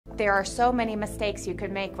There are so many mistakes you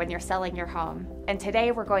could make when you're selling your home, and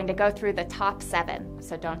today we're going to go through the top 7,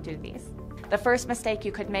 so don't do these. The first mistake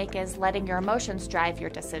you could make is letting your emotions drive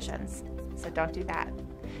your decisions, so don't do that.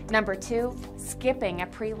 Number 2, skipping a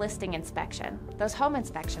pre-listing inspection. Those home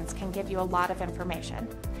inspections can give you a lot of information.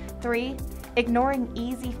 3, ignoring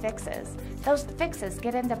easy fixes. Those fixes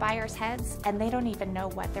get into buyers' heads and they don't even know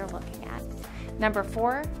what they're looking at. Number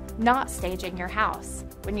 4, not staging your house.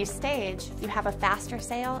 When you stage, you have a faster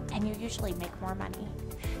sale and you usually make more money.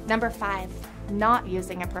 Number 5, not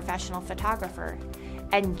using a professional photographer.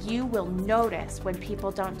 And you will notice when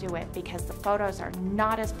people don't do it because the photos are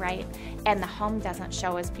not as bright and the home doesn't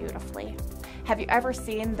show as beautifully. Have you ever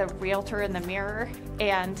seen the realtor in the mirror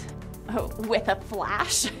and with a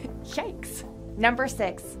flash? Yikes. Number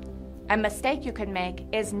 6, a mistake you could make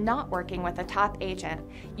is not working with a top agent.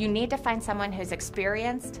 You need to find someone who's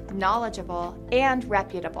experienced, knowledgeable, and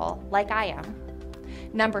reputable, like I am.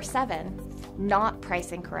 Number 7, not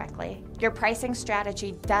pricing correctly. Your pricing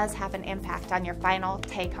strategy does have an impact on your final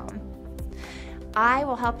take home. I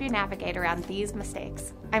will help you navigate around these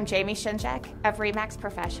mistakes. I'm Jamie Shinjek of RE/MAX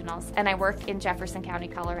Professionals, and I work in Jefferson County,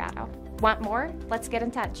 Colorado. Want more? Let's get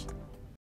in touch.